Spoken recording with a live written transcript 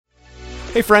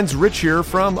Hey friends, Rich here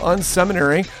from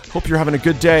unSeminary. Hope you're having a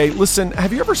good day. Listen,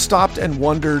 have you ever stopped and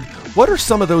wondered what are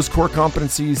some of those core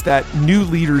competencies that new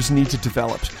leaders need to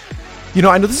develop? You know,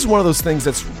 I know this is one of those things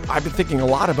I've been thinking a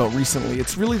lot about recently.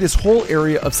 It's really this whole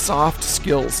area of soft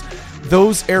skills,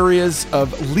 those areas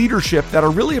of leadership that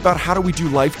are really about how do we do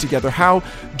life together? How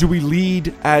do we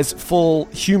lead as full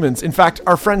humans? In fact,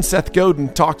 our friend Seth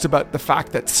Godin talks about the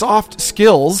fact that soft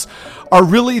skills are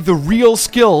really the real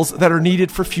skills that are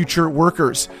needed for future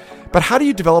workers. But how do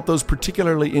you develop those,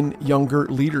 particularly in younger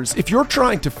leaders? If you're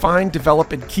trying to find,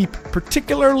 develop, and keep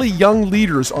particularly young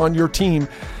leaders on your team,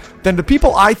 then the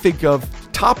people I think of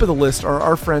top of the list are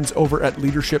our friends over at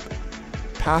Leadership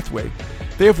Pathway.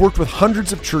 They have worked with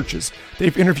hundreds of churches.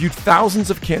 They've interviewed thousands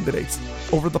of candidates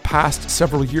over the past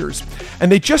several years.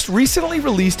 And they just recently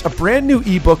released a brand new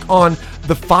ebook on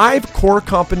the 5 core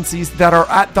competencies that are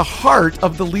at the heart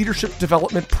of the leadership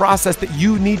development process that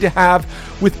you need to have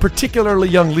with particularly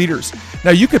young leaders. Now,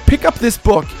 you could pick up this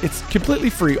book. It's completely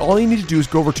free. All you need to do is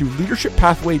go over to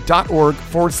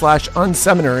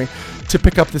leadershippathway.org/unseminary to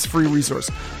pick up this free resource.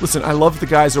 Listen, I love the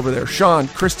guys over there. Sean,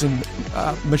 Kristen,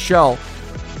 Michelle,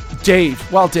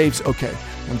 Dave. Well, Dave's okay.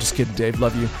 I'm just kidding, Dave.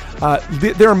 Love you.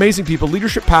 They're amazing people.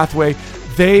 Leadership Pathway.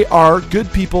 They are good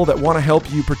people that want to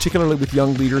help you, particularly with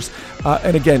young leaders.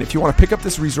 And again, if you want to pick up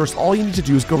this resource, all you need to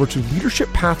do is go over to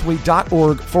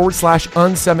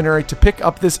leadershippathway.org/unseminary to pick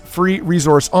up this free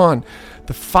resource on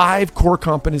the 5 core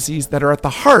competencies that are at the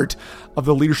heart of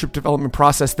the leadership development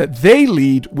process that they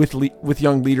lead with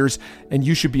young leaders, and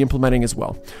you should be implementing as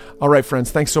well. All right, friends,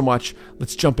 thanks so much.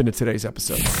 Let's jump into today's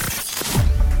episode.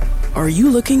 Are you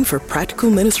looking for practical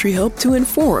ministry help to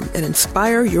inform and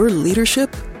inspire your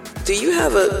leadership? Do you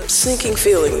have a sinking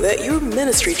feeling that your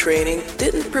ministry training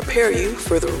didn't prepare you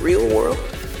for the real world?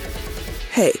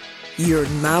 Hey, you're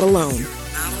not alone.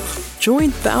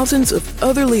 Join thousands of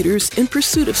other leaders in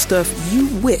pursuit of stuff you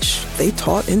wish they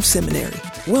taught in seminary.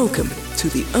 Welcome to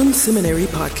the unSeminary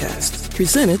podcast,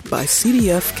 presented by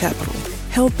CDF Capital,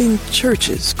 helping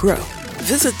churches grow.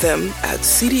 Visit them at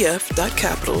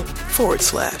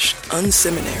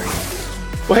cdf.capital/unseminary.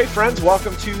 Well, hey, friends,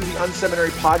 welcome to the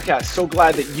unSeminary podcast. So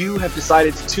glad that you have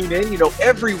decided to tune in. You know,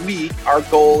 every week, our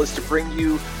goal is to bring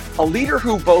you a leader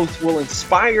who both will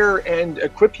inspire and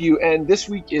equip you. And this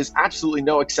week is absolutely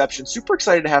no exception. Super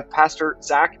excited to have Pastor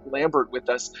Zach Lambert with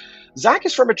us. Zach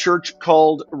is from a church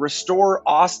called Restore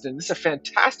Austin. This is a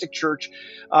fantastic church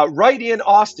right in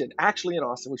Austin, actually in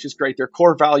Austin, which is great. Their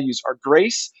core values are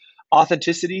grace,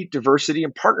 authenticity, diversity,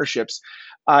 and partnerships.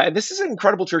 And this is an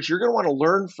incredible church you're going to want to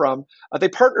learn from. They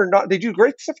do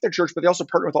great stuff at their church, but they also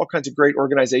partner with all kinds of great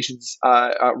organizations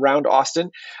around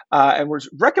Austin. And was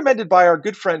recommended by our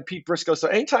good friend, Pete Briscoe. So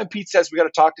anytime Pete says we got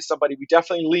to talk to somebody, we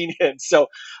definitely lean in. So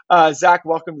Zach,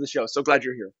 welcome to the show. So glad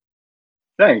you're here.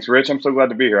 Thanks, Rich. I'm so glad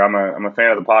to be here. I'm a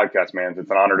fan of the podcast, man.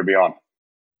 It's an honor to be on.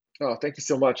 Oh, thank you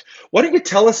so much. Why don't you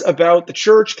tell us about the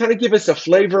church? Kind of give us a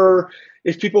flavor.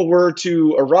 If people were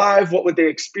to arrive, what would they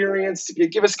experience?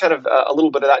 Give us kind of a little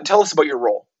bit of that. And tell us about your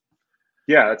role.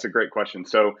 Yeah, that's a great question.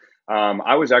 So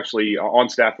I was actually on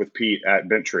staff with Pete at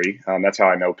Bentry. That's how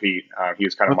I know Pete. He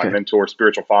was kind of my mentor,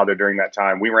 spiritual father during that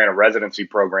time. We ran a residency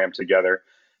program together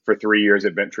for 3 years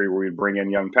at Bentry where we'd bring in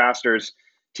young pastors,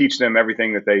 teach them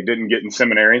everything that they didn't get in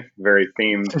seminary, very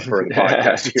themed for the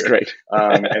podcast here. Great.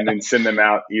 And then send them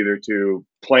out either to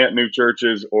plant new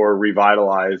churches or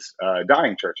revitalize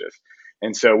dying churches.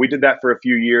 And so we did that for a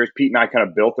few years. Pete and I kind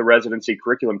of built the residency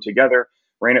curriculum together,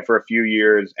 ran it for a few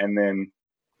years, and then,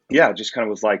 just kind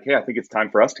of was like, hey, I think it's time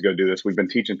for us to go do this. We've been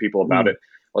teaching people about it.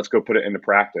 Let's go put it into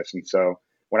practice. And so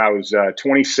when I was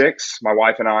 26, my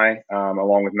wife and I,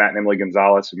 along with Matt and Emily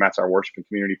Gonzalez, who Matt's our worship and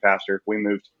community pastor, we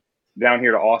moved down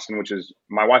here to Austin, which is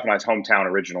my wife and I's hometown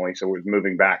originally. So it was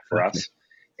moving back for us,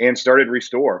 and started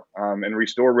Restore. And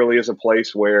Restore really is a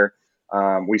place where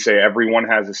we say everyone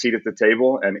has a seat at the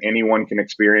table and anyone can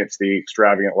experience the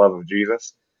extravagant love of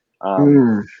Jesus.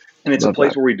 And it's a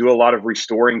place where we do a lot of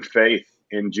restoring faith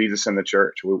in Jesus and the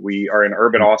church. We are in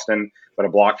urban Austin, but a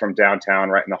block from downtown,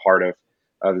 right in the heart of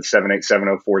the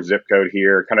 78704 zip code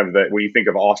here. Kind of when you think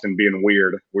of Austin being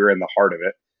weird, we're in the heart of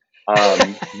it.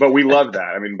 But we love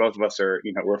that. I mean, both of us are,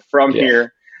 we're from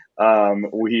here.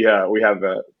 We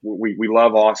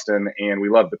love Austin and we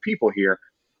love the people here,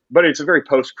 but it's a very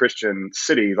post-Christian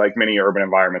city, like many urban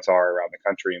environments are around the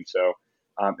country. And so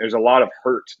there's a lot of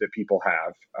hurt that people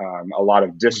have, a lot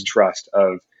of distrust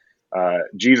of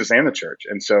Jesus and the church.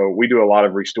 And so we do a lot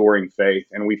of restoring faith,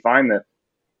 and we find that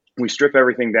we strip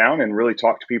everything down and really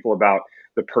talk to people about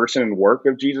the person and work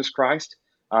of Jesus Christ,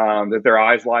 that their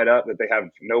eyes light up, that they have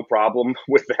no problem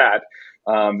with that,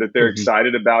 that they're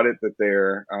excited about it, that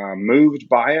they're moved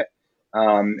by it.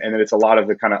 And then it's a lot of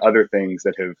the kind of other things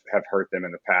that have hurt them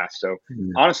in the past. So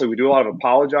honestly, we do a lot of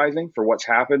apologizing for what's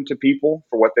happened to people,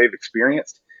 for what they've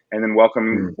experienced, and then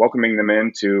welcoming them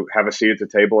in to have a seat at the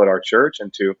table at our church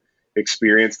and to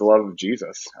experience the love of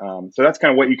Jesus. So that's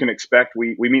kind of what you can expect.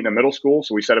 We meet in a middle school,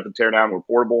 so we set up the teardown. We're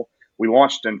portable. We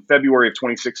launched in February of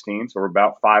 2016, so we're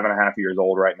about 5.5 years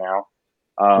old right now.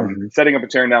 Setting up a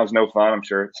teardown is no fun. I'm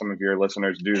sure some of your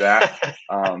listeners do that.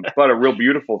 But a real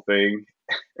beautiful thing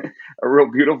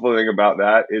about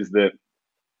that is that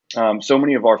so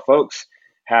many of our folks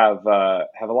have a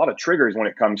lot of triggers when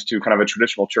it comes to kind of a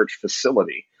traditional church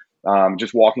facility.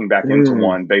 Just walking back into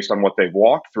one based on what they've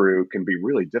walked through can be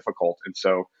really difficult. And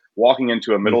so walking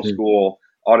into a middle school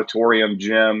auditorium,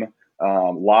 gym,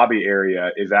 lobby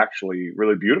area is actually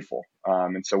really beautiful.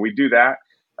 And so we do that,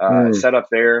 set up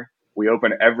there. We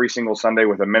open every single Sunday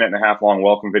with a 1.5-minute long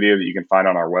welcome video that you can find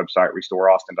on our website,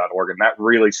 restoreaustin.org. And that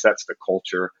really sets the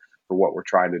culture for what we're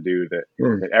trying to do,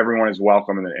 that everyone is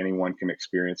welcome and that anyone can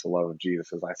experience the love of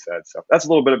Jesus, as I said. So that's a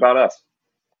little bit about us.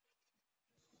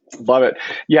 Love it.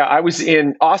 Yeah, I was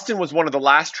in Austin, was one of the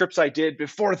last trips I did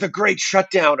before the great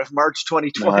shutdown of March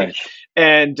 2020. Nice.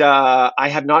 And I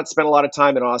have not spent a lot of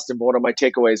time in Austin, but one of my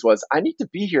takeaways was I need to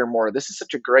be here more. This is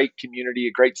such a great community,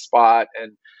 a great spot.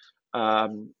 And I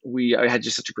had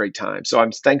just such a great time. So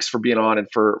thanks for being on and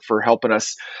for helping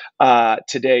us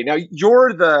today. Now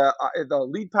you're the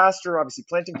lead pastor, obviously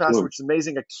planting pastor, which is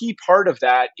amazing. A key part of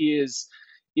that is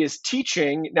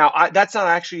teaching. Now that's not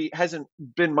actually hasn't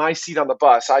been my seat on the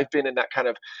bus. I've been in that kind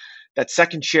of that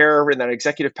second chair in that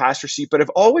executive pastor seat, but I've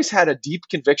always had a deep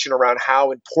conviction around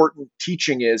how important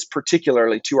teaching is,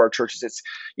 particularly to our churches. It's,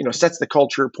 sets the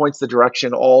culture, points the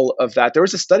direction, all of that. There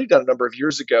was a study done a number of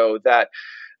years ago that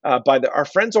by our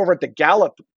friends over at the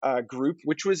Gallup group,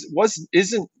 which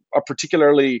isn't a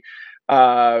particularly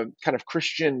kind of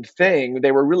Christian thing.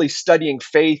 They were really studying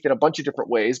faith in a bunch of different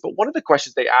ways. But one of the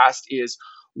questions they asked is,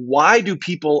 why do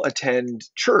people attend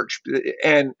church?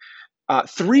 And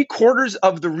 3/4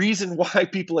 of the reason why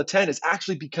people attend is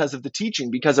actually because of the teaching,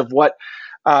 because of what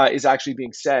is actually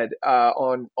being said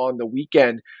on the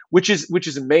weekend, which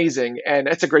is amazing, and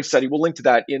it's a great study. We'll link to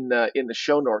that in the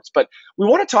show notes. But we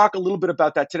want to talk a little bit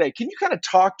about that today. Can you kind of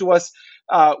talk to us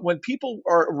when people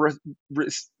are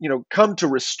come to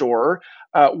Restore?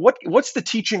 What's the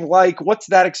teaching like? What's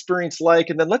that experience like?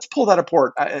 And then let's pull that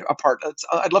apart.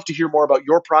 I'd love to hear more about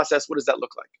your process. What does that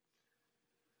look like?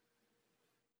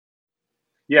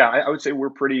 Yeah, I would say we're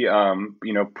pretty,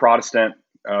 Protestant,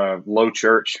 low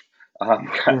church.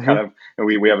 Kind of.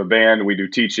 We have a band. We do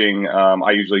teaching.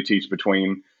 I usually teach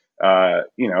between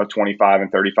 25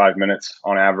 and 35 minutes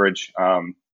on average.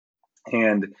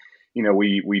 And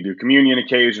we do communion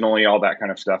occasionally, all that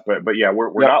kind of stuff. But yeah,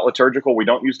 we're not liturgical. We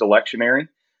don't use the lectionary.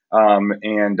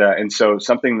 And so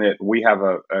something that we have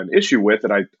an issue with,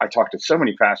 and I talk to so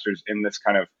many pastors in this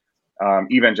kind of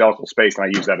evangelical space, and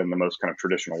I use that in the most kind of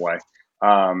traditional way.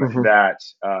 That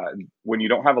when you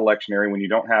don't have a lectionary, when you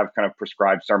don't have kind of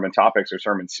prescribed sermon topics or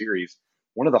sermon series,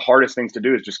 one of the hardest things to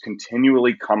do is just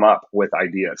continually come up with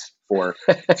ideas for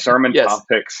sermon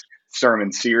topics,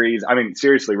 sermon series. I mean,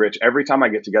 seriously, Rich, every time I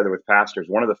get together with pastors,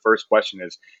 one of the first questions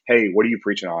is, hey, what are you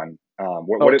preaching on?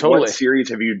 What series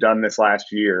have you done this last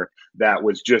year that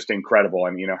was just incredible?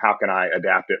 And, how can I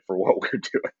adapt it for what we're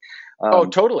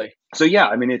doing? Totally. So, yeah,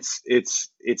 I mean, it's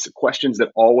questions that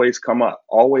always come up,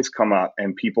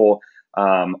 and people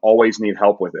always need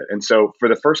help with it. And so for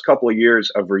the first couple of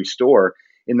years of Restore,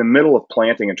 in the middle of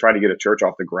planting and trying to get a church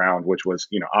off the ground, which was,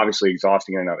 obviously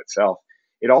exhausting in and of itself,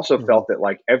 it also felt that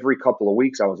like every couple of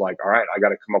weeks I was like, all right, I got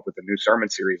to come up with a new sermon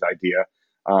series idea.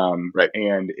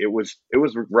 And it was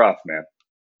rough, man.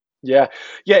 Yeah.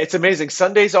 It's amazing.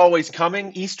 Sunday's always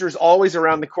coming. Easter's always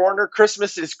around the corner.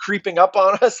 Christmas is creeping up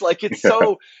on us. Like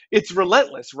it's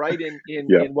relentless, right?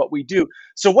 In what we do.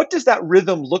 So what does that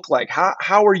rhythm look like?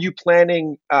 How are you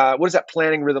planning? What does that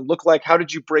planning rhythm look like? How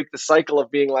did you break the cycle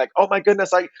of being like, oh my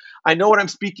goodness, I know what I'm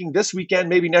speaking this weekend,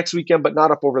 maybe next weekend, but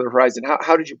not up over the horizon.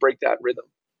 How did you break that rhythm?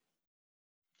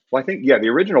 Well, I think, the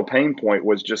original pain point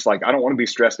was just like, I don't want to be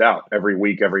stressed out every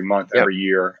week, every month, every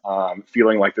year,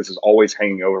 feeling like this is always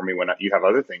hanging over me when you have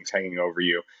other things hanging over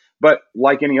you. But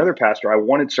like any other pastor, I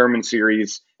wanted sermon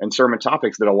series and sermon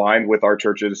topics that aligned with our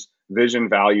church's vision,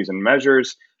 values, and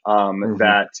measures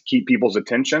that keep people's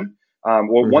attention.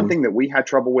 One thing that we had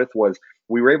trouble with was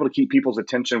we were able to keep people's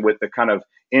attention with the kind of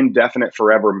indefinite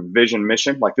forever vision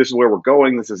mission. Like, this is where we're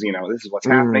going. This is, this is what's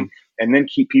happening. And then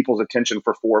keep people's attention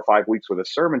for 4 or 5 weeks with a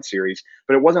sermon series.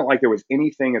 But it wasn't like there was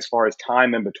anything as far as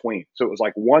time in between. So it was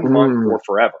like 1 month or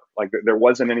forever. Like there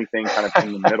wasn't anything kind of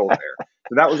in the middle there.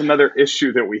 So that was another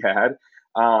issue that we had.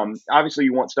 Obviously,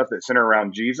 you want stuff that's centered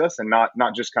around Jesus and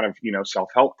not just kind of,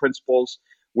 self-help principles.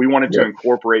 We wanted to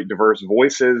incorporate diverse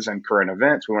voices and current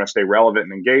events. We want to stay relevant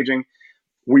and engaging.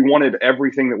 We wanted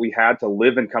everything that we had to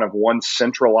live in kind of one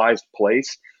centralized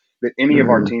place that any of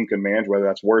our team could manage, whether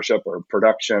that's worship or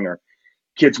production or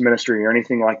kids ministry or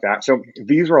anything like that. So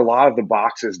these are a lot of the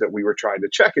boxes that we were trying to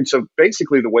check. And so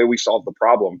basically the way we solved the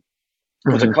problem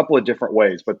was a couple of different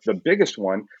ways. But the biggest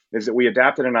one is that we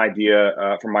adapted an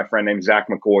idea from my friend named Zach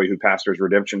McCoy, who pastors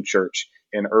Redemption Church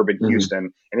in urban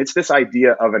Houston. And it's this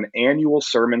idea of an annual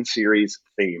sermon series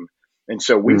theme. And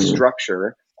so we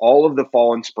structure all of the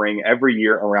fall and spring every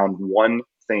year around one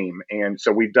theme. And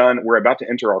so we're about to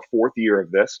enter our 4th year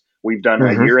of this. We've done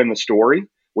a year in the story,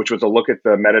 which was a look at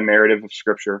the meta narrative of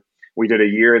Scripture. We did a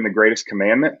year in the greatest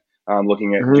commandment,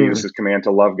 looking at Jesus' command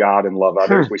to love God and love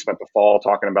others. We spent the fall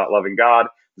talking about loving God,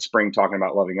 the spring talking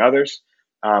about loving others.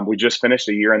 We just finished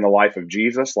a year in the life of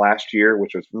Jesus last year,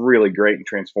 which was really great and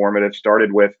transformative.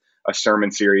 Started with a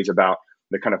sermon series about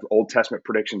the kind of Old Testament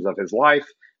predictions of his life.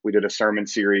 We did a sermon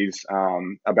series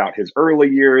about his early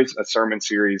years, a sermon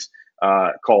series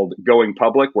called Going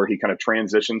Public, where he kind of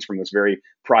transitions from this very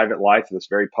private life to this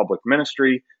very public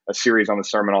ministry, a series on the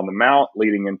Sermon on the Mount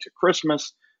leading into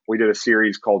Christmas. We did a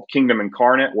series called Kingdom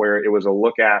Incarnate, where it was a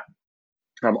look at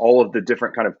all of the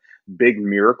different kind of big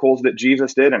miracles that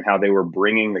Jesus did and how they were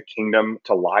bringing the kingdom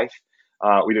to life.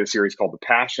 We did a series called The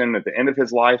Passion at the end of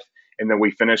his life. And then we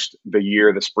finished the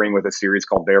spring, with a series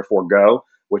called Therefore Go,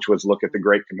 which was look at the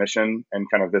Great Commission and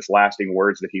kind of this lasting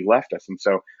words that he left us. And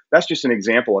so that's just an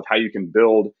example of how you can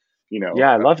build,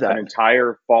 I love that. an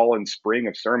entire fall and spring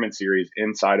of sermon series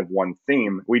inside of one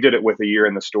theme. We did it with a year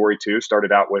in the story too.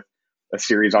 Started out with a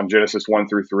series on Genesis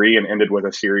 1-3 and ended with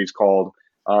a series called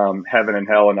Heaven and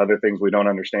Hell and Other Things We Don't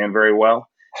Understand Very Well.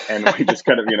 And we just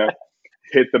kind of,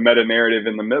 hit the meta narrative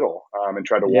in the middle and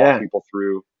try to walk people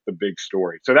through the big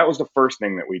story. So that was the first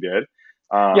thing that we did.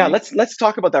 Let's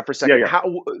talk about that for a second.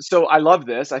 So I love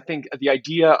this. I think the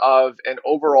idea of an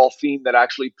overall theme that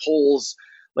actually pulls,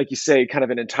 like you say, kind of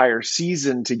an entire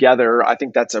season together. I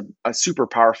think that's a super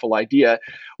powerful idea.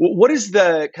 What is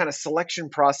the kind of selection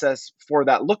process for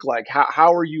that look like?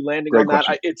 How are you landing on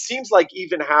that? It seems like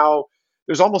even how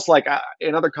there's almost like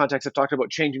in other contexts, I've talked about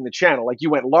changing the channel. Like you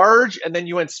went large and then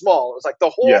you went small. It was like the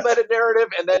whole meta narrative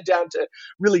and then down to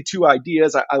really 2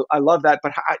 ideas. I love that.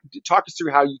 But talk us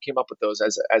through how you came up with those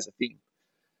as a theme.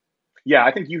 Yeah,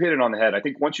 I think you hit it on the head. I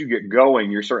think once you get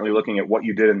going, you're certainly looking at what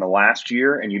you did in the last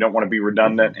year, and you don't want to be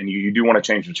redundant, and you do want to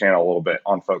change the channel a little bit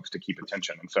on folks to keep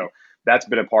attention. And so that's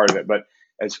been a part of it. But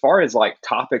as far as like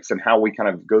topics and how we kind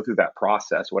of go through that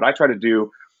process, what I try to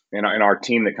do in our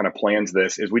team that kind of plans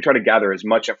this is we try to gather as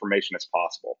much information as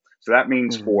possible. So that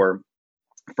means for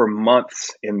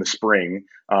months in the spring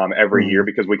every year,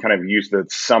 because we kind of use the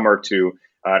summer to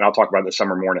and I'll talk about the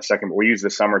summer more in a second, but we use the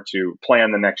summer to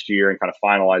plan the next year and kind of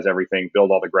finalize everything,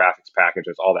 build all the graphics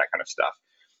packages, all that kind of stuff.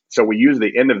 So we use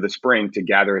the end of the spring to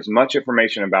gather as much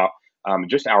information about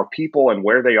just our people and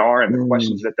where they are and the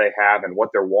questions that they have and what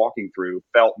they're walking through,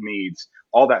 felt needs,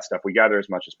 all that stuff. We gather as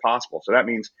much as possible. So that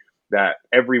means that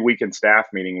every weekend staff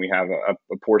meeting, we have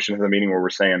a portion of the meeting where we're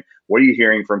saying, what are you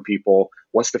hearing from people?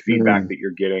 What's the feedback that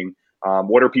you're getting?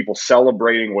 What are people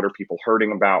celebrating? What are people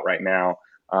hurting about right now?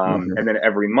 And then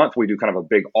every month we do kind of a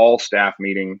big all staff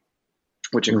meeting,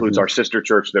 which includes our sister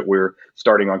church that we're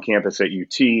starting on campus at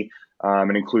UT,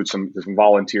 and includes some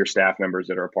volunteer staff members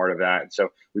that are a part of that. And so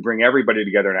we bring everybody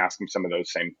together and ask them some of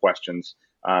those same questions.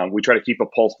 We try to keep a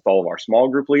pulse with all of our small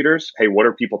group leaders. Hey, what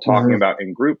are people talking about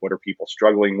in group? What are people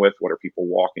struggling with? What are people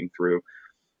walking through?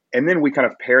 And then we kind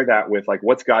of pair that with like,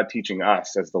 what's God teaching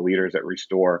us as the leaders at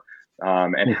Restore?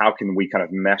 And how can we kind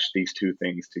of mesh these two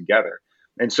things together?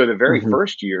 And so the very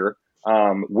first year,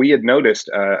 we had noticed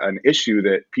an issue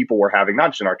that people were having,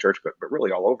 not just in our church, but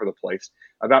really all over the place,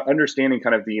 about understanding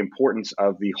kind of the importance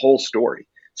of the whole story.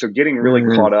 So getting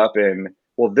really caught up in,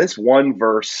 well, this one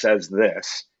verse says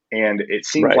this, and it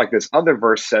seems like this other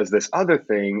verse says this other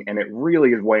thing, and it really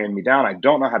is weighing me down. I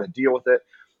don't know how to deal with it.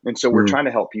 And so we're trying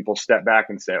to help people step back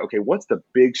and say, okay, what's the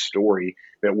big story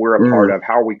that we're a part of?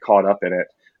 How are we caught up in it?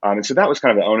 And so that was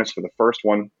kind of the onus for the first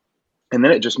one. And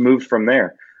then it just moved from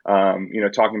there,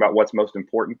 talking about what's most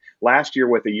important. Last year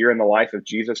with a year in the life of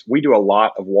Jesus, we do a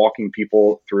lot of walking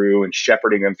people through and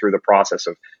shepherding them through the process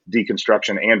of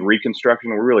deconstruction and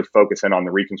reconstruction. We really focus in on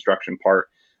the reconstruction part,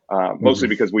 mostly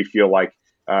because we feel like,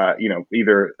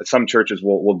 either some churches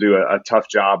will do a tough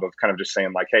job of kind of just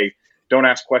saying like, hey, don't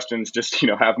ask questions, just,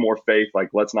 have more faith.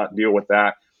 Like, let's not deal with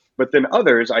that. But then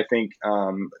others, I think,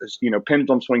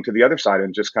 pendulum swing to the other side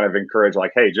and just kind of encourage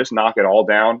like, hey, just knock it all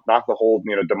down, knock the whole,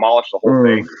 demolish the whole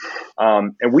thing.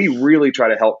 And we really try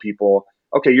to help people.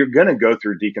 Okay, you're going to go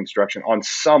through deconstruction on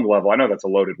some level. I know that's a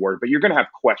loaded word, but you're going to have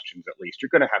questions at least. You're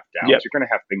going to have doubts. Yep. You're going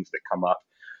to have things that come up.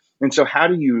 And so how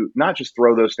do you not just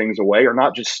throw those things away or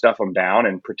not just stuff them down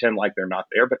and pretend like they're not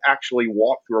there, but actually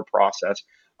walk through a process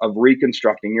of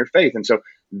reconstructing your faith? And so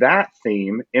that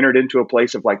theme entered into a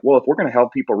place of like, well, if we're going to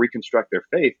help people reconstruct their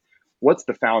faith, what's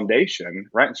the foundation,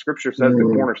 right? And scripture says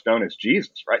the cornerstone is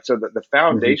Jesus, right? So the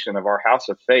foundation of our house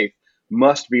of faith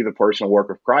must be the personal work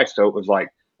of Christ. So it was like,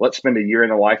 let's spend a year in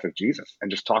the life of Jesus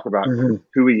and just talk about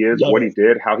who he is, what he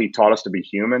did, how he taught us to be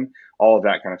human, all of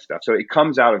that kind of stuff. So it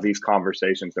comes out of these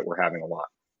conversations that we're having a lot.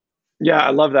 Yeah,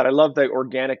 I love that. I love the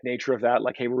organic nature of that.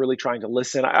 Like, hey, we're really trying to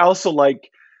listen. I also like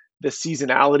the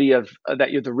seasonality of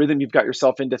the rhythm you've got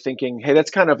yourself into thinking, hey, that's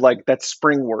kind of like that's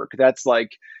spring work. That's like,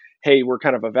 hey, we're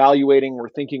kind of evaluating, we're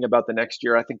thinking about the next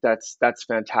year. I think that's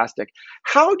fantastic.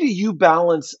 How do you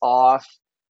balance off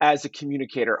as a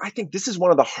communicator? I think this is one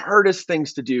of the hardest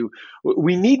things to do.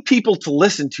 We need people to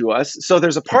listen to us. So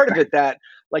there's a part of it that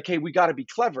like, hey, we got to be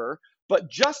clever, but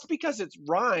just because it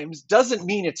rhymes doesn't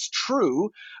mean it's true.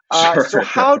 Sure. So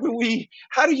how do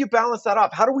you balance that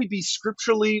up? How do we be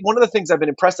scripturally? One of the things I've been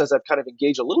impressed as I've kind of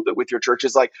engaged a little bit with your church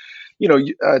is like,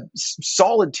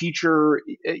 solid teacher,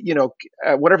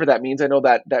 whatever that means. I know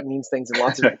that means things in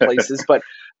lots of different places, but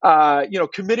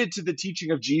committed to the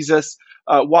teaching of Jesus,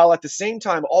 while at the same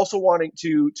time also wanting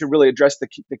to really address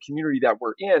the community that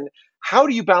we're in. How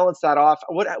do you balance that off?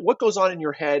 What goes on in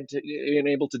your head to be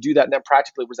able to do that? And then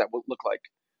practically, what does that look like?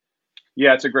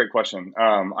 Yeah, it's a great question.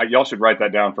 Y'all should write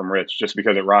that down from Rich. Just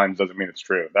because it rhymes doesn't mean it's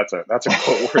true. That's a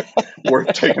quote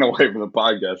worth taking away from the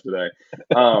podcast today.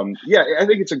 Yeah, I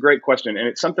think it's a great question, and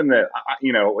it's something that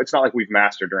it's not like we've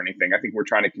mastered or anything. I think we're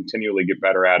trying to continually get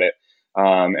better at it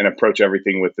and approach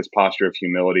everything with this posture of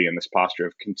humility and this posture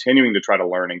of continuing to try to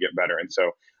learn and get better. And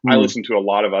so I listen to a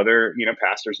lot of other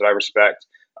pastors that I respect,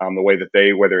 the way that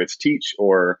they, whether it's teach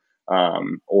or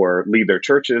lead their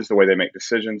churches, the way they make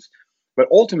decisions. But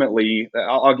ultimately,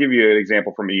 I'll give you an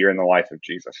example from a year in the life of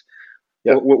Jesus.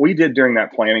 Yep. What we did during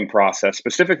that planning process,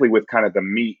 specifically with kind of the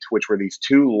meat, which were these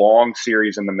two long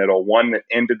series in the middle, one that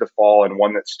ended the fall and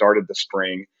one that started the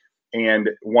spring. And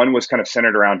one was kind of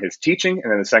centered around his teaching.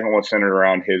 And then the second one was centered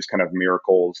around his kind of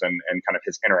miracles and kind of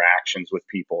his interactions with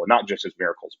people, and not just his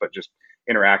miracles, but just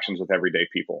interactions with everyday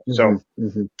people. So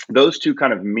those two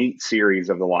kind of meat series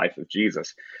of the life of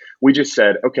Jesus, we just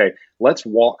said, okay, let's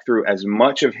walk through as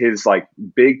much of his like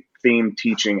big theme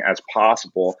teaching as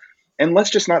possible. And let's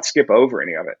just not skip over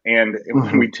any of it. And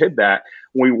when we did that,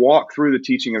 we walked through the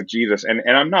teaching of Jesus, and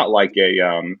I'm not like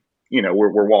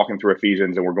we're walking through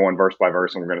Ephesians and we're going verse by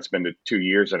verse and we're going to spend 2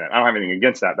 years in it. I don't have anything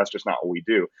against that. That's just not what we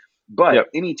do. But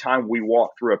anytime we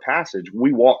walk through a passage,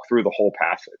 we walk through the whole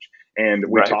passage, and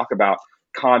we talk about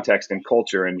context and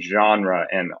culture and genre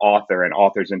and author and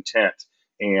author's intent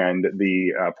and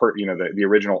the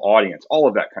original audience, all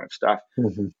of that kind of stuff.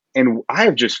 And I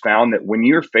have just found that when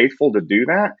you're faithful to do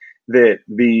that, that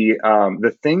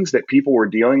the things that people were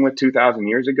dealing with 2,000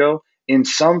 years ago, in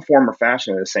some form or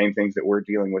fashion, are the same things that we're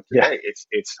dealing with today.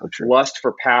 It's lust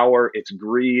for power, it's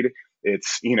greed,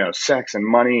 it's sex and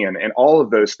money and all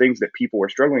of those things that people were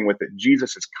struggling with, that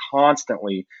Jesus is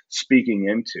constantly speaking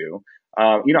into.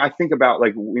 I think about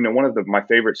one of my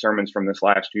favorite sermons from this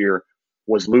last year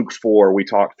was Luke 4. We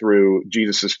talked through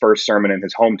Jesus's first sermon in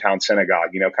his hometown synagogue,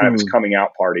 kind of his coming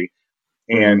out party.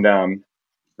 And,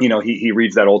 he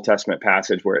reads that Old Testament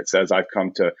passage where it says, I've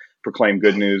come to proclaim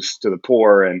good news to the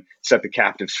poor and set the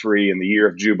captives free in the year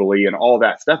of Jubilee and all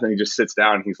that stuff. And he just sits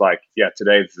down and he's like, yeah,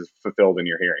 today this is fulfilled in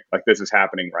your hearing. Like, this is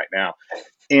happening right now.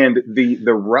 And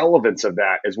the relevance of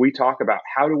that as we talk about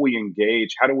how do we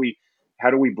engage, how do we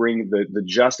bring the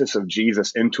justice of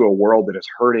Jesus into a world that is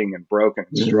hurting and broken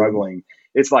and struggling?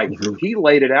 It's like he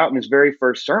laid it out in his very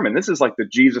first sermon. This is like the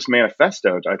Jesus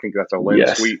manifesto. I think that's a Lynn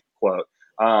Sweet quote,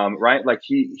 right? Like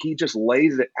he just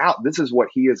lays it out. This is what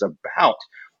he is about.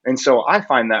 And so I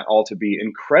find that all to be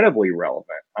incredibly relevant.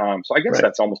 So I guess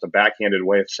that's almost a backhanded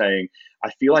way of saying, I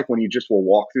feel like when you just will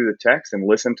walk through the text and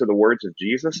listen to the words of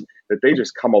Jesus, that they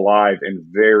just come alive in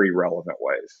very relevant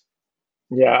ways.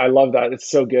 Yeah, I love that. It's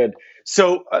so good.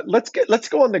 So let's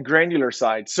go on the granular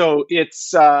side. So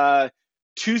it's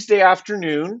Tuesday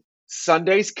afternoon,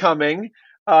 Sunday's coming.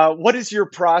 What is your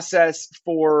process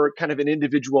for kind of an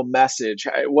individual message?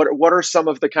 What are some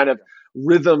of the kind of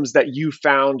rhythms that you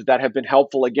found that have been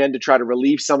helpful, again, to try to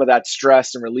relieve some of that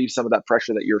stress and relieve some of that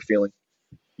pressure that you're feeling?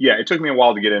 Yeah, it took me a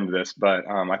while to get into this, but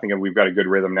I think we've got a good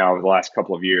rhythm now over the last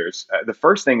couple of years. The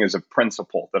first thing is a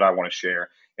principle that I want to share,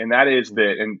 and that is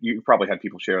that, and you probably had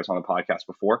people share this on the podcast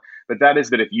before, but that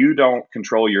is that if you don't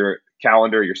control your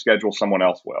calendar, your schedule, someone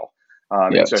else will.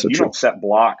 Yeah, And so if so you true. don't set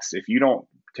blocks, if you don't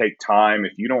take time,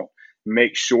 if you don't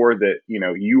make sure that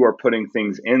you are putting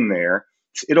things in there,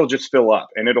 it'll just fill up,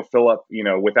 and it'll fill up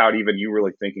without even you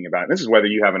really thinking about it. And this is whether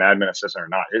you have an admin assistant or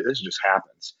not. This just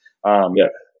happens. Yeah.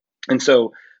 And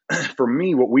so for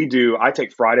me, what we do, I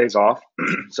take Fridays off.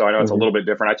 So I know it's a Mhm. little bit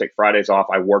different. I take Fridays off.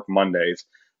 I work Mondays.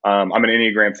 I'm an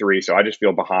Enneagram 3, so I just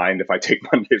feel behind if I take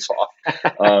Mondays off.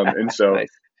 And so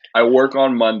Nice. I work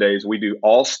on Mondays. We do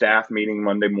all staff meeting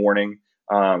Monday morning.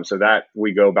 So that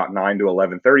we go about 9 to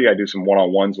 11:30. I do some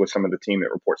one-on-ones with some of the team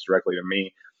that reports directly to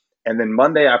me. And then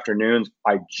Monday afternoons,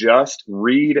 I just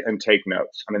read and take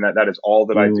notes. I mean, that is all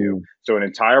that I do. Mm. So an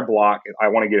entire block, I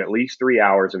want to get at least 3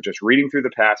 hours of just reading through the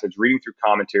passage, reading through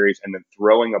commentaries, and then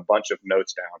throwing a bunch of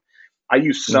notes down. I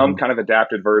use some Mhm. kind of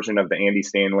adapted version of the Andy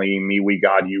Stanley, me, we,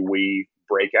 God, you, we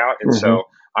breakout. And Mhm. so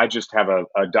I just have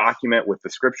a document with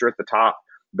the scripture at the top,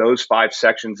 those 5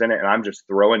 sections in it, and I'm just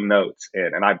throwing notes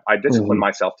in. And I discipline Mhm.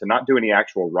 myself to not do any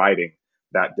actual writing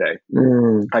that day.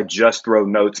 Mm. I just throw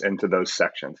notes into those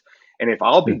sections. And if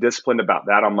I'll be Mm. disciplined about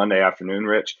that on Monday afternoon,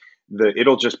 Rich,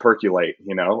 it'll just percolate,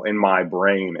 in my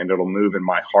brain, and it'll move in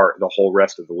my heart the whole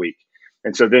rest of the week.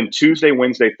 And so then Tuesday,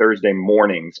 Wednesday, Thursday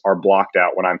mornings are blocked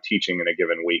out when I'm teaching in a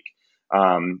given week.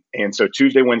 And so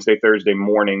Tuesday, Wednesday, Thursday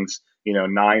mornings,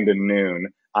 9 to noon,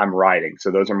 I'm writing.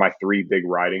 So those are my 3 big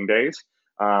writing days.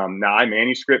 Now I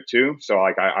manuscript too. So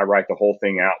like I write the whole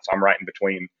thing out. So I'm writing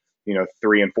between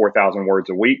 3,000 and 4,000 words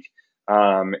a week,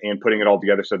 and putting it all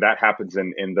together. So that happens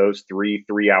in those 3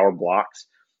 3-hour blocks.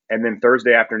 And then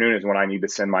Thursday afternoon is when I need to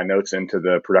send my notes into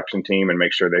the production team and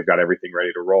make sure they've got everything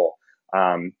ready to roll.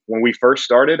 When we first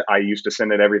started, I used to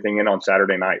send everything in on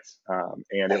Saturday nights,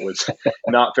 and it was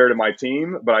not fair to my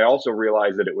team. But I also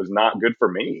realized that it was not good for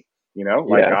me.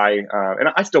 Like Yeah. and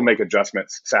I still make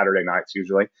adjustments Saturday nights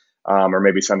usually, or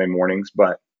maybe Sunday mornings,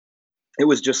 but it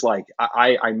was just like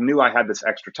I knew I had this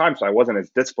extra time, so I wasn't as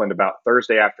disciplined about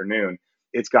Thursday afternoon.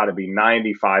 It's got to be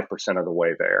 95% of the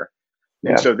way there.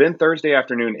 And Yeah. so then Thursday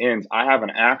afternoon ends. I have an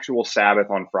actual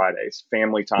Sabbath on Fridays,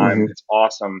 family time. Mhm. It's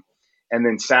awesome. And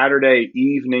then Saturday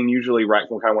evening, usually right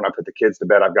kind of when I put the kids to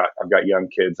bed, I've got young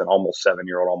kids, an almost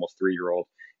 7-year-old, almost 3-year-old.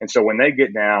 And so when they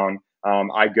get down,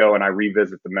 I go and I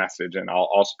revisit the message, and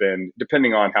I'll spend,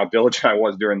 depending on how diligent I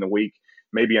was during the week,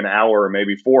 maybe an hour or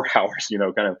maybe 4 hours,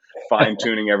 kind of fine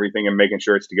tuning everything and making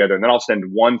sure it's together. And then I'll send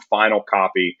one final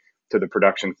copy to the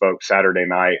production folks Saturday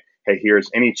night. Hey, here's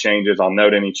any changes. I'll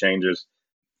note any changes.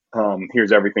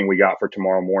 Here's everything we got for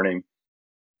tomorrow morning.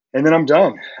 And then I'm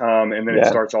done. And then it Yeah.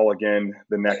 starts all again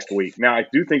the next week. Now, I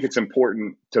do think it's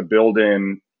important to build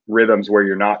in rhythms where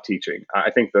you're not teaching.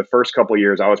 I think the first couple of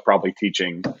years I was probably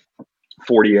teaching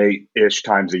 48-ish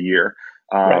times a year,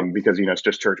 Right. because, it's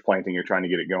just church planting. You're trying to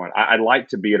get it going. I'd like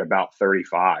to be at about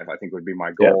 35, I think would be my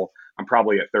Yeah. goal. I'm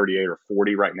probably at 38 or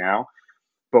 40 right now.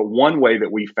 But one way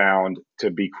that we found to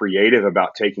be creative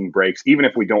about taking breaks, even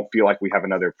if we don't feel like we have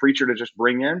another preacher to just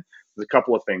bring in, is a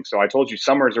couple of things. So I told you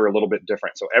summers are a little bit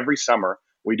different. So every summer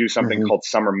we do something Mhm. called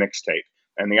summer mixtape.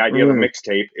 And the idea of a Mm.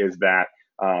 mixtape is that,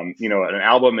 an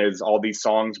album is all these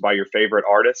songs by your favorite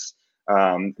artists.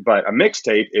 But a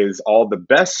mixtape is all the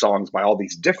best songs by all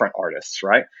these different artists,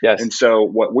 right? Yes. And so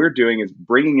what we're doing is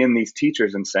bringing in these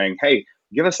teachers and saying, hey,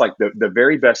 give us like the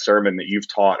very best sermon that you've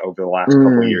taught over the last couple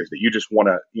of Mm. years that you just want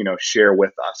to, share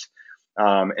with us.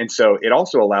 And so it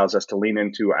also allows us to lean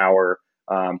into our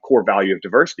core value of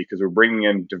diversity, because we're bringing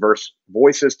in diverse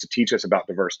voices to teach us about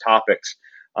diverse topics.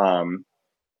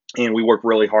 And we work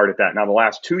really hard at that. Now, the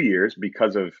last 2 years,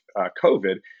 because of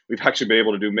COVID, we've actually been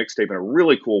able to do mixtape in a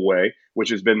really cool way, which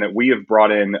has been that we have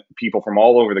brought in people from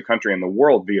all over the country and the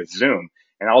world via Zoom,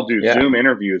 and I'll do Yeah. Zoom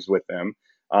interviews with them.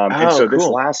 And Oh, so cool.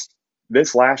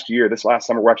 this last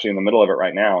summer, we're actually in the middle of it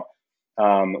right now.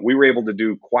 We were able to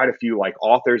do quite a few like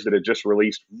authors that had just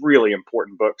released really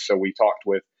important books. So we talked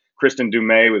with Kristen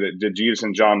Dumais, that did Jesus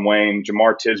and John Wayne,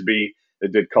 Jamar Tisby,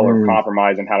 that did Color of Mm.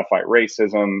 Compromise and How to Fight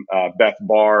Racism, Beth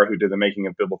Barr, who did The Making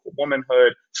of Biblical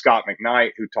Womanhood, Scott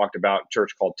McKnight, who talked about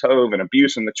church called Tove and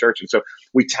abuse in the church. And so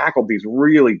we tackled these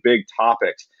really big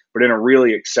topics, but in a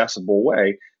really accessible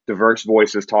way, diverse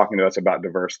voices talking to us about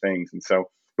diverse things. And so,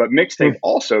 but mixtape Mm.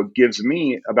 also gives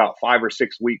me about 5 or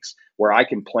 6 weeks where I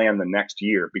can plan the next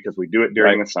year, because we do it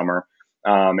during Right. the summer,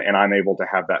 and I'm able to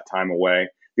have that time away.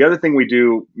 The other thing we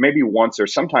do maybe once or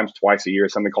sometimes twice a year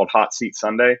is something called Hot Seat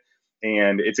Sunday.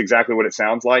 And it's exactly what it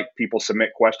sounds like. People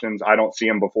submit questions. I don't see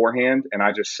them beforehand. And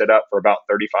I just sit up for about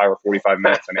 35 or 45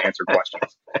 minutes and answer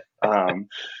questions.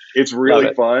 It's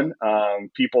really fun.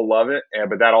 People love it.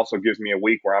 But that also gives me a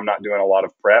week where I'm not doing a lot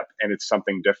of prep and it's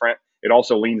something different. It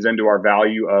also leans into our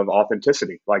value of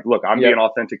authenticity. Like, look, I'm being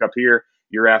authentic up here.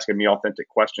 You're asking me authentic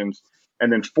questions.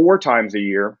 And then 4 times a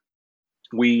year,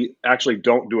 we actually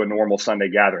don't do a normal Sunday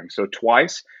gathering. So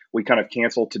twice we kind of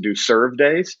cancel to do serve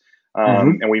days.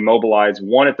 And we mobilize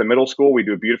one at the middle school. We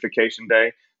do a beautification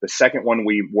day. The second one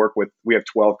we have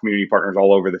 12 community partners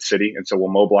all over the city. And so we'll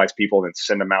mobilize people and then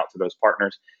send them out to those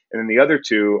partners. And then the other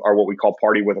 2 are what we call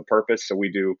party with a purpose. So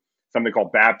we do something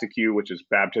called Barbecue, which is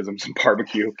baptisms and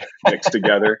barbecue mixed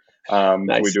together.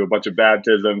 Nice. So we do a bunch of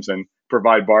baptisms and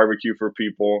provide barbecue for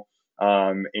people.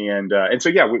 And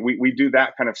so, we do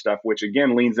that kind of stuff, which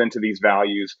again leans into these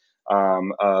values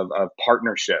of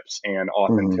partnerships and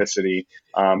authenticity,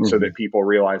 so that people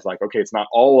realize, like, okay, it's not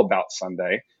all about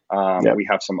Sunday. We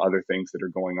have some other things that are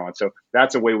going on. So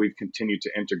that's a way we've continued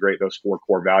to integrate those 4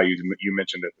 core values you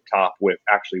mentioned at the top with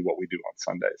actually what we do on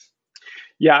Sundays.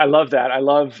 Yeah, I love that. I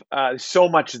love so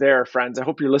much there, friends. I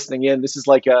hope you're listening in. This is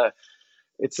like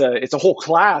it's a whole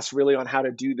class really on how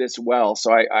to do this well.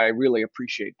 So I really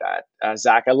appreciate that,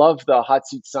 Zach. I love the Hot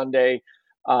Seat Sunday.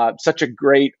 Such a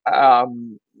great, I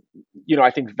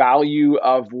think value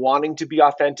of wanting to be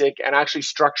authentic and actually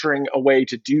structuring a way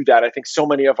to do that. I think so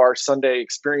many of our Sunday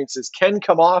experiences can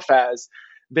come off as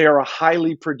they are a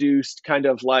highly produced kind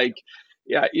of like,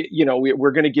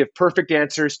 we're going to give perfect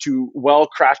answers to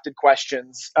well-crafted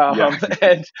questions,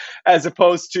 and as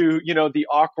opposed to, the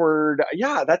awkward,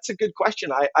 that's a good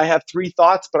question. I have 3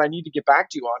 thoughts, but I need to get back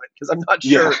to you on it because I'm not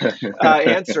sure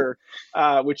answer,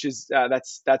 which is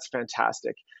that's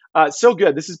fantastic. So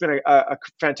good. This has been a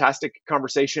fantastic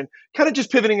conversation. Kind of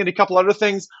just pivoting into a couple other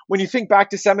things. When you think back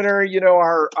to seminary,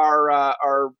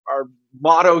 our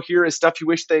motto here is stuff you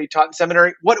wish they taught in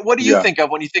seminary. What do you think of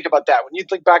when you think about that? When you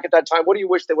think back at that time, what do you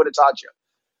wish they would have taught you?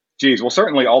 Geez, well,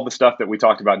 certainly all the stuff that we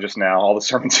talked about just now, all the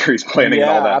sermon series planning and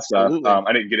all that absolutely. Stuff.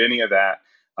 I didn't get any of that.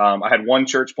 I had one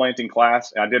church planting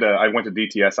class. I went to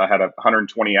DTS. I had a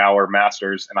 120-hour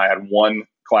master's, and I had one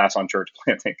class on church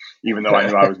planting, even though I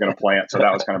knew I was going to plant. So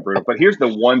that was kind of brutal. But here's the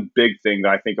one big thing that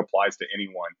I think applies to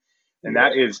anyone, and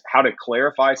that is how to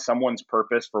clarify someone's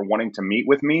purpose for wanting to meet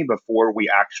with me before we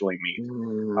actually meet.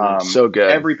 So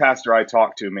good. Every pastor I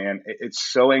talk to, man, it's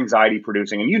so anxiety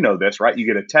producing. And you know this, right? You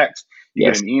get a text, you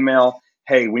get an email.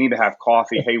 Hey, we need to have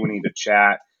coffee. Hey, we need to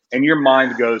chat. And your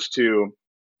mind goes to,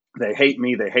 they hate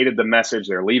me. They hated the message.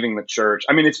 They're leaving the church.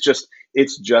 I mean, it's just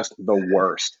the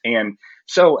worst. And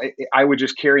so I would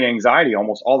just carry anxiety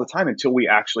almost all the time until we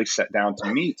actually sat down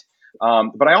to meet.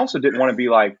 But I also didn't want to be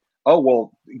like, oh,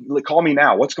 well, call me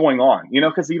now. What's going on?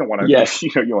 Because you don't want to,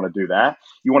 you want to do that.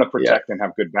 You want to protect and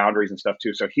have good boundaries and stuff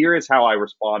too. So here is how I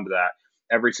respond to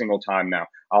that every single time now.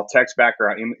 I'll text back or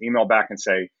I'll email back and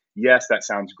say, yes, that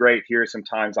sounds great. Here are some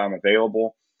times I'm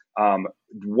available.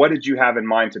 What did you have in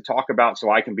mind to talk about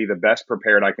so I can be the best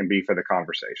prepared I can be for the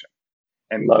conversation?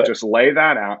 And just lay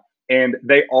that out. And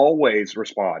they always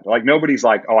respond. Like nobody's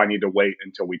like, oh, I need to wait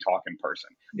until we talk in person.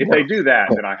 If they do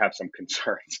that, then I have some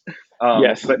concerns.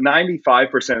 But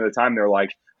 95% of the time they're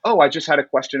like, oh, I just had a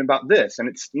question about this. And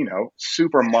it's,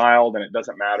 super mild and it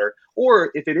doesn't matter.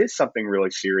 Or if it is something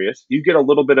really serious, you get a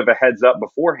little bit of a heads up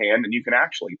beforehand and you can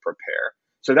actually prepare.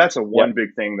 So that's one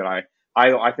big thing that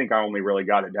I think I only really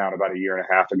got it down about a year and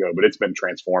a half ago, but it's been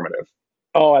transformative.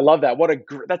 Oh, I love that.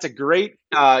 That's a great,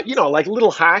 like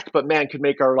little hack, but man, could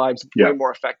make our lives way more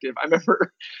effective. I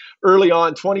remember early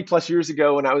on, 20 plus years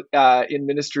ago, when I was in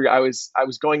ministry, I was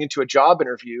going into a job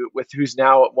interview with who's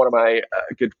now one of my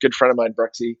good friend of mine,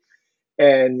 Brooksy,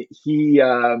 and he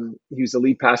was the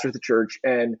lead pastor at the church,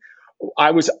 and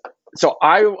I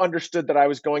understood that I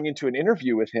was going into an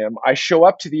interview with him. I show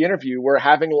up to the interview, we're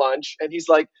having lunch, and he's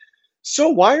like, "So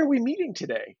why are we meeting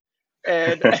today?"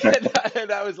 And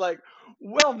I was like,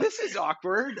 well, this is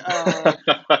awkward.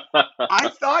 I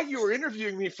thought you were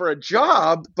interviewing me for a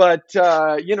job, but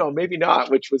maybe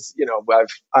not. Which was,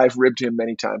 I've ribbed him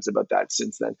many times about that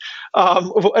since then.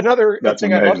 Another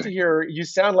thing I'd love to hear. You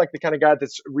sound like the kind of guy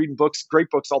that's reading books, great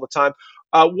books all the time.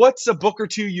 What's a book or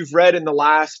two you've read in the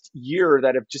last year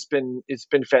that have just been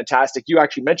fantastic? You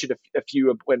actually mentioned a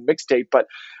few when mixtape, but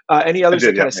any others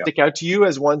that kind of stick out to you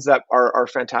as ones that are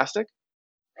fantastic?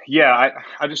 Yeah,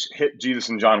 I just hit Jesus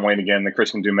and John Wayne again, the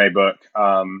Christian Dumais book.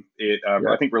 I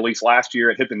think released last year.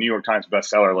 It hit the New York Times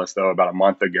bestseller list, though, about a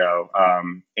month ago.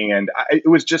 It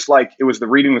was just like, it was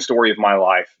reading the story of my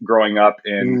life growing up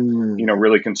in,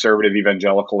 really conservative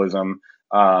evangelicalism.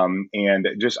 and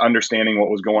just understanding what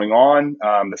was going on,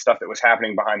 the stuff that was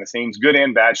happening behind the scenes, good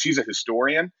and bad. She's a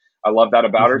historian. I love that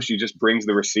about her. She just brings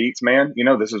the receipts, man.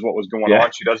 This is what was going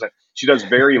on. She does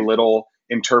very little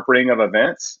interpreting of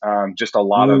events, just a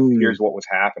lot of here's what was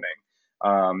happening.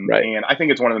 And I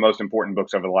think it's one of the most important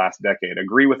books over the last decade.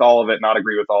 Agree with all of it, not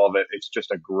agree with all of it. It's just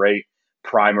a great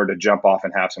primer to jump off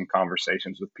and have some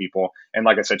conversations with people. And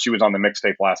like I said, she was on the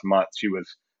mixtape last month. She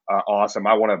was awesome.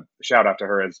 I want to shout out to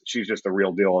her, as she's just the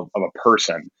real deal of a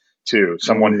person too.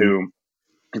 Someone who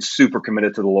is super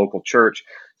committed to the local church.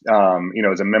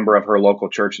 Is a member of her local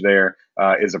church there,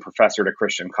 is a professor at a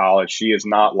Christian college. She is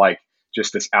not like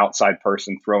just this outside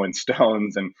person throwing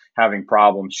stones and having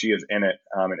problems. She is in it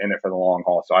and in it for the long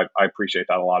haul. So I appreciate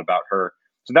that a lot about her.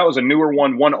 So that was a newer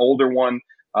one. One older one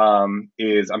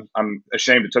is I'm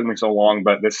ashamed it took me so long,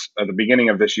 but this at the beginning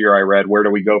of this year I read Where Do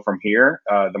We Go From Here?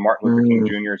 The Martin Luther King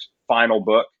Jr.'s final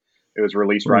book. It was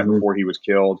released right before he was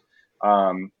killed.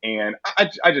 And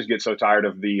I just get so tired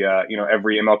of the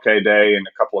every MLK Day and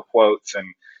a couple of quotes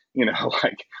and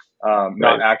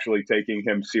not actually taking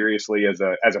him seriously as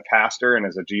a pastor and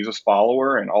as a Jesus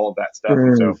follower and all of that stuff.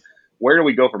 And so Where Do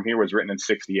We Go From Here was written in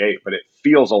 1968, but it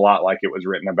feels a lot like it was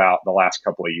written about the last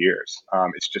couple of years.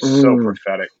 It's just so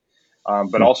prophetic,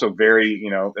 but also very,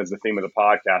 as the theme of the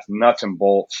podcast, nuts and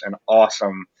bolts and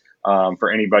awesome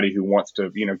for anybody who wants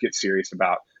to, get serious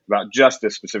about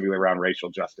justice, specifically around racial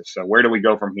justice. So Where Do We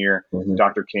Go From Here?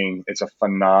 Dr. King. It's a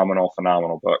phenomenal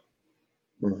book.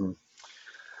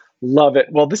 Love it.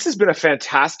 Well, this has been a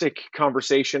fantastic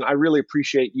conversation. I really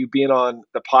appreciate you being on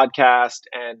the podcast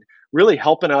and really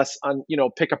helping us on,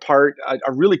 pick apart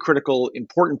a really critical,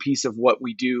 important piece of what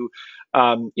we do.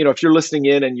 If you're listening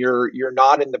in and you're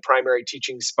not in the primary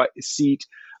teaching seat,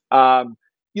 a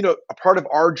part of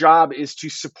our job is to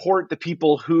support the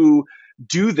people who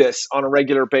do this on a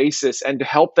regular basis and to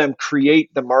help them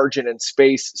create the margin and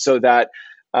space so that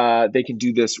they can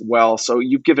do this well. So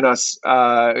you've given us,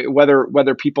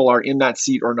 whether people are in that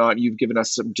seat or not, you've given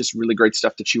us some just really great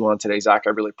stuff to chew on today, Zach.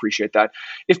 I really appreciate that.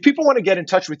 If people want to get in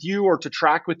touch with you or to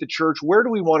track with the church, where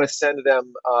do we want to send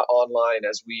them online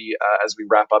as we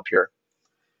wrap up here?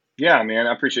 Yeah, man,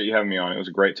 I appreciate you having me on. It was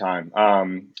a great time.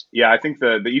 I think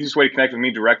the easiest way to connect with me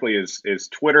directly is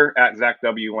Twitter at Zach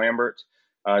W. Lambert,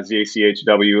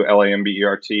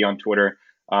 ZachWLambert on Twitter.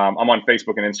 I'm on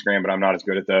Facebook and Instagram, but I'm not as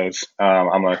good at those.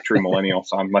 I'm a true millennial,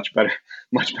 so I'm much better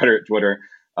at Twitter.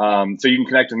 So you can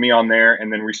connect with me on there,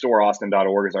 and then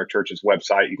restoreaustin.org is our church's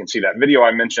website. You can see that video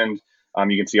I mentioned.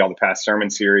 You can see all the past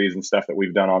sermon series and stuff that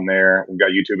we've done on there. We've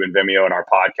got YouTube and Vimeo and our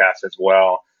podcast as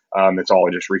well. It's all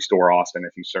just Restore Austin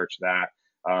if you search that.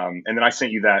 And then I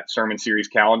sent you that sermon series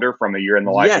calendar from the Year in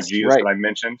the Life of Jesus that I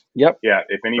mentioned. Yep. Yeah.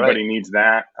 If anybody needs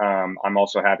that, I'm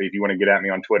also happy if you want to get at me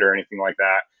on Twitter or anything like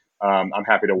that. I'm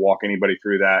happy to walk anybody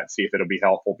through that, see if it'll be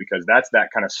helpful, because that's that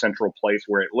kind of central place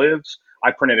where it lives.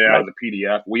 I printed it out as a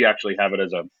PDF. We actually have it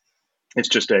it's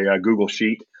just a Google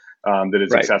sheet that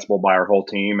is accessible by our whole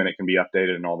team, and it can be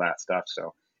updated and all that stuff.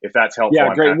 So if that's helpful,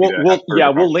 yeah, great.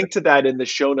 We'll link to that in the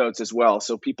show notes as well.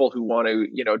 So people who want to,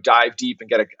 dive deep and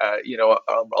get a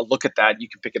look at that, you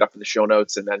can pick it up in the show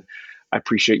notes. And then I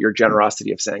appreciate your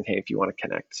generosity of saying, hey, if you want to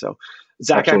connect. So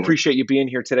Zach, absolutely. I appreciate you being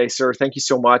here today, sir. Thank you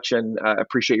so much, and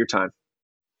appreciate your time.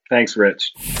 Thanks,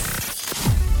 Rich.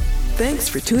 Thanks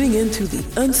for tuning in to the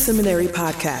unSeminary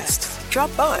podcast. Drop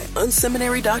by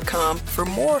unseminary.com for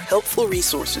more helpful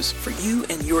resources for you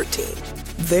and your team.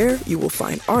 There you will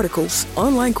find articles,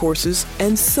 online courses,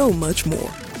 and so much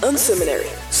more. unSeminary,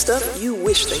 stuff you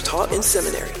wish they taught in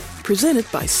seminary. Presented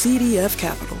by CDF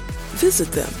Capital.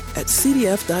 Visit them at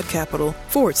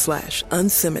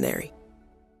cdf.capital/unseminary.